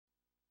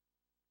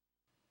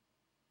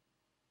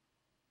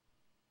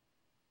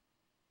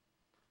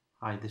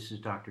Hi, this is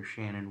Dr.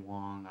 Shannon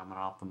Wong. I'm an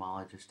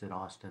ophthalmologist at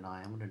Austin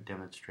Eye. I'm going to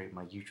demonstrate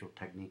my usual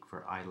technique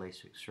for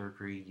iLASIK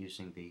surgery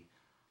using the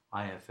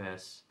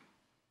IFS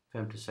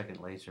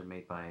femtosecond laser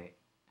made by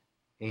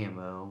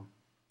AMO.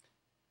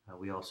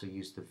 We also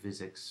use the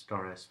visx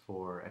star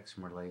S4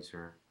 excimer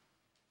laser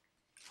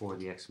for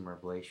the excimer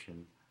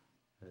ablation.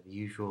 The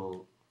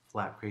usual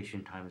flap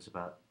creation time is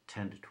about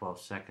 10 to 12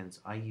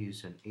 seconds. I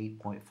use an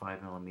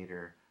 8.5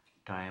 millimeter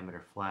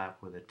diameter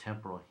flap with a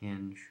temporal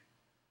hinge.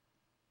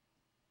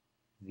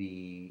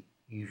 The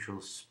usual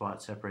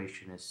spot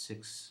separation is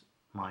 6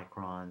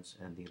 microns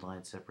and the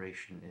line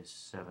separation is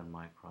 7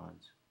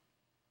 microns.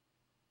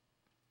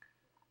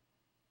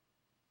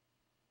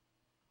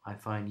 I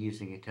find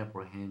using a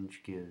temporal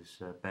hinge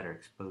gives better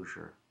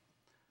exposure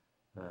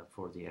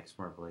for the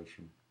excimer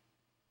ablation.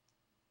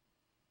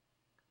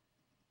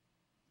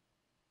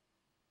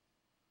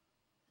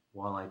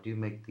 While I do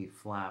make the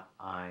flap,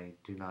 I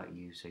do not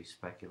use a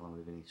speculum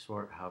of any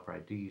sort. However, I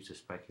do use a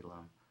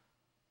speculum,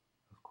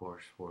 of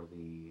course, for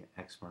the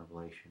excimer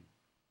ablation.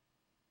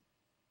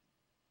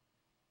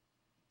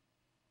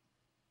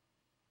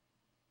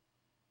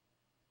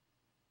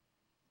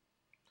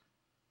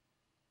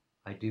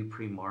 I do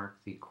pre-mark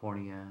the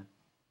cornea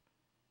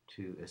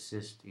to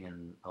assist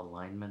in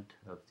alignment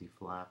of the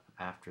flap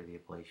after the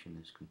ablation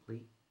is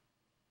complete.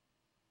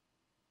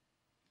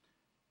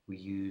 We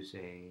use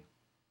a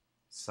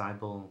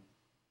Cybele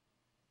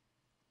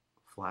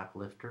flap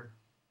lifter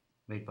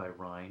made by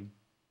Rhine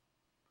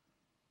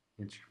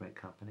Instrument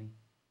Company,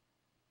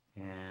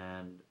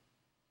 and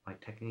my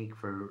technique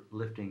for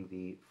lifting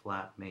the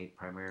flap made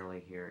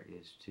primarily here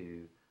is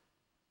to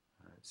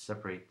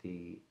separate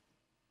the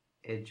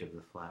edge of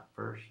the flap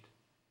first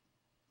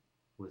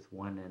with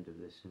one end of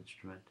this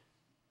instrument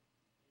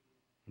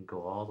and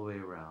go all the way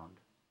around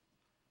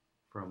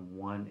from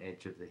one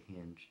edge of the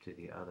hinge to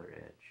the other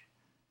edge,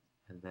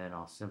 and then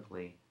I'll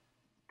simply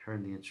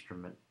turn the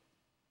instrument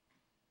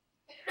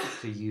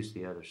to use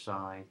the other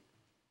side,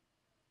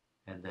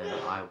 and then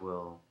I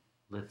will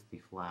lift the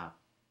flap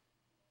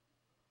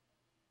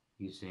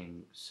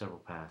using several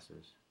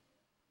passes.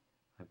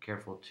 I'm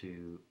careful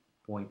to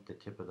point the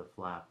tip of the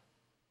flap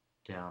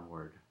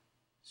downward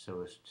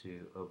so as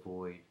to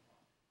avoid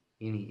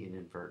any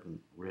inadvertent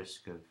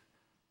risk of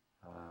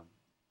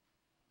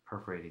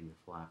perforating the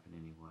flap in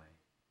any way.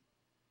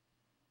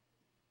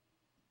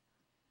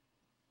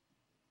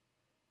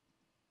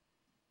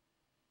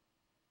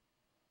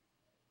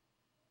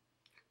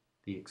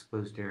 The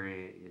exposed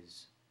area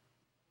is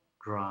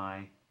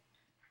dry.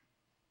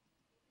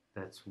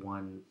 That's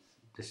one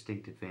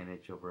distinct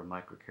advantage over a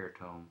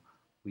microkeratome.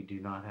 We do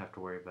not have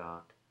to worry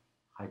about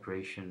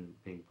hydration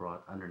being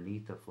brought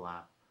underneath the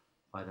flap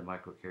by the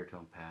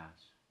microkeratome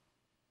pass.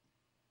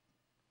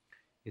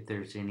 If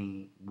there's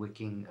any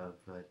wicking of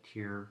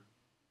tear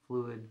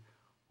fluid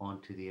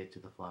onto the edge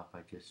of the flap, I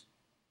just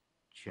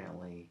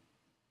gently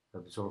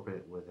absorb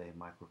it with a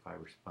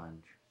microfiber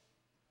sponge.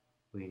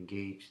 We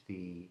engage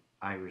the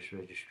iris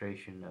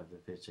registration of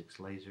the visx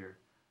laser.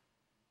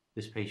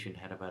 This patient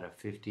had about a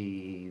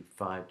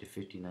 55 to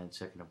 59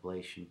 second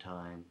ablation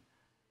time.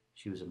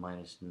 She was a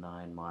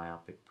 -9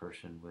 myopic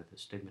person with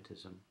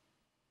astigmatism.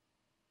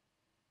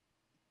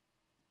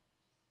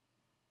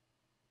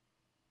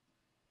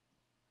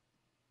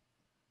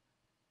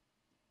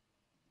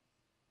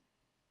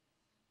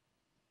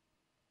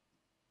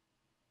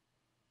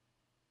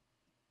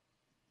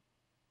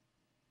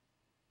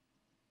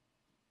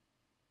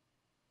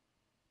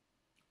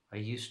 I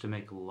used to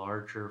make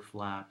larger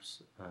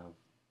flaps,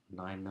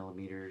 9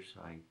 millimeters.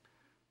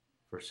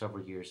 For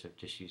several years, I've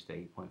just used the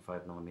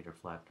 8.5 millimeter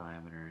flap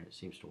diameter, and it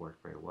seems to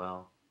work very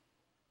well.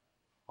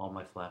 All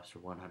my flaps are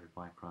 100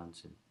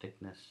 microns in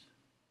thickness.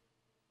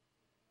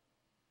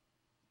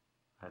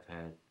 I've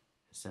had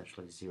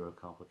essentially 0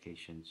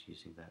 complications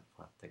using that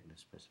flap thickness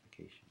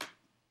specification.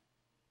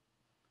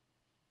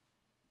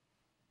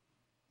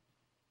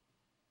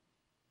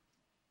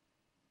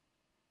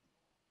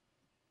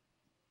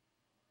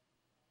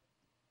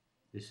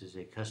 This is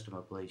a custom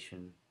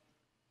ablation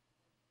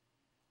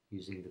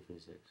using the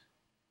visx.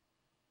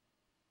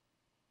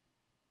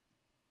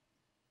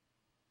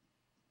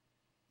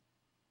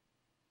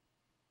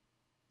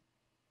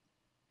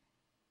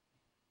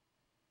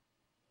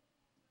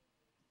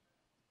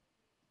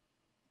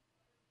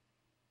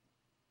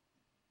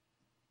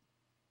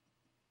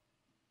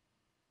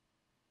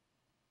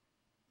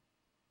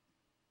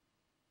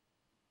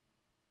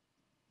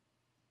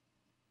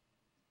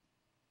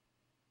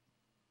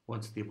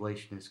 Once the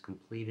ablation is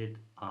completed,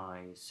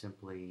 I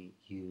simply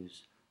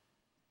use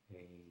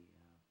a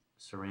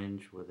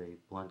syringe with a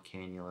blunt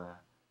cannula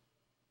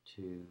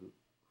to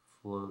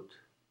float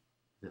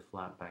the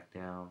flap back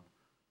down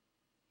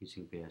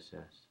using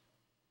BSS.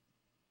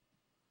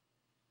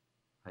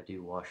 I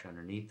do wash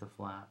underneath the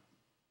flap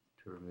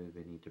to remove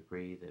any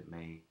debris that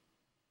may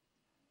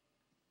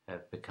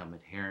have become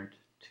adherent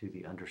to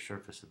the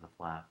undersurface of the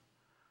flap.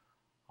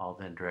 I'll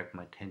then direct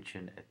my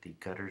attention at the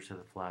gutters of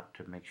the flap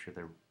to make sure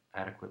they're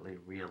adequately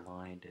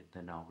realigned, and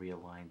then I'll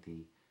realign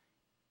the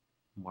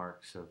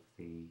marks of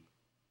the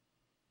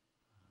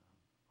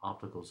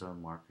optical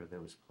zone marker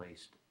that was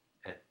placed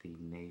at the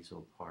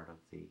nasal part of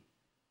the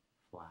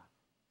flap.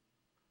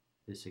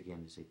 This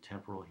again is a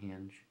temporal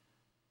hinge,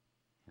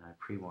 and I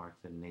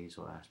pre-marked the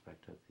nasal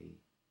aspect of the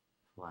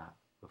flap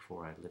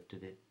before I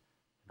lifted it,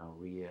 and I'll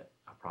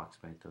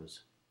re-approximate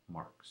those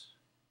marks.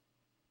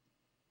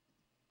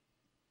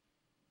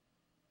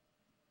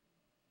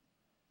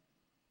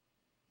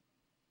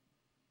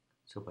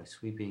 So by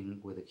sweeping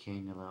with a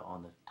cannula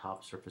on the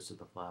top surface of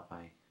the flap,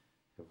 I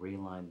have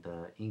realigned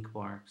the ink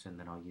marks, and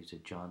then I'll use a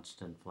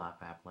Johnston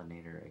flap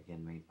applinator,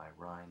 again made by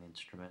Rhine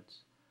Instruments,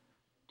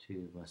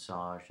 to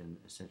massage and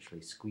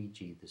essentially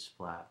squeegee this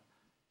flap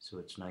so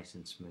it's nice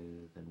and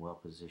smooth and well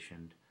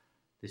positioned.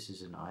 This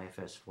is an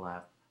IFS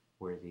flap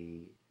where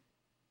the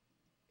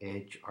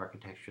edge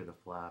architecture of the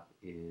flap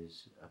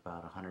is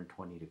about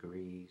 120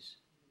 degrees,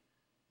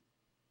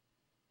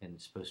 and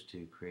it's supposed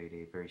to create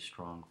a very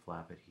strong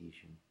flap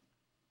adhesion.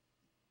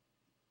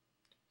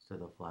 So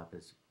the flap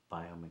is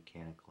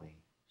biomechanically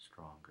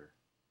stronger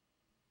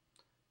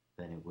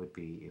than it would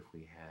be if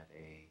we had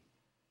a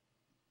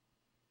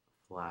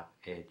flap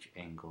edge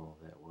angle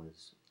that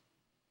was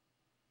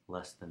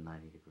less than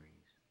 90 degrees.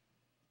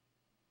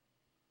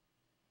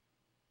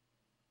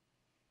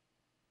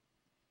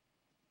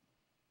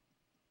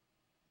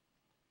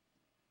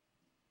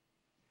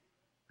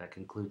 That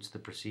concludes the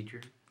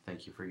procedure.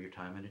 Thank you for your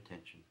time and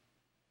attention.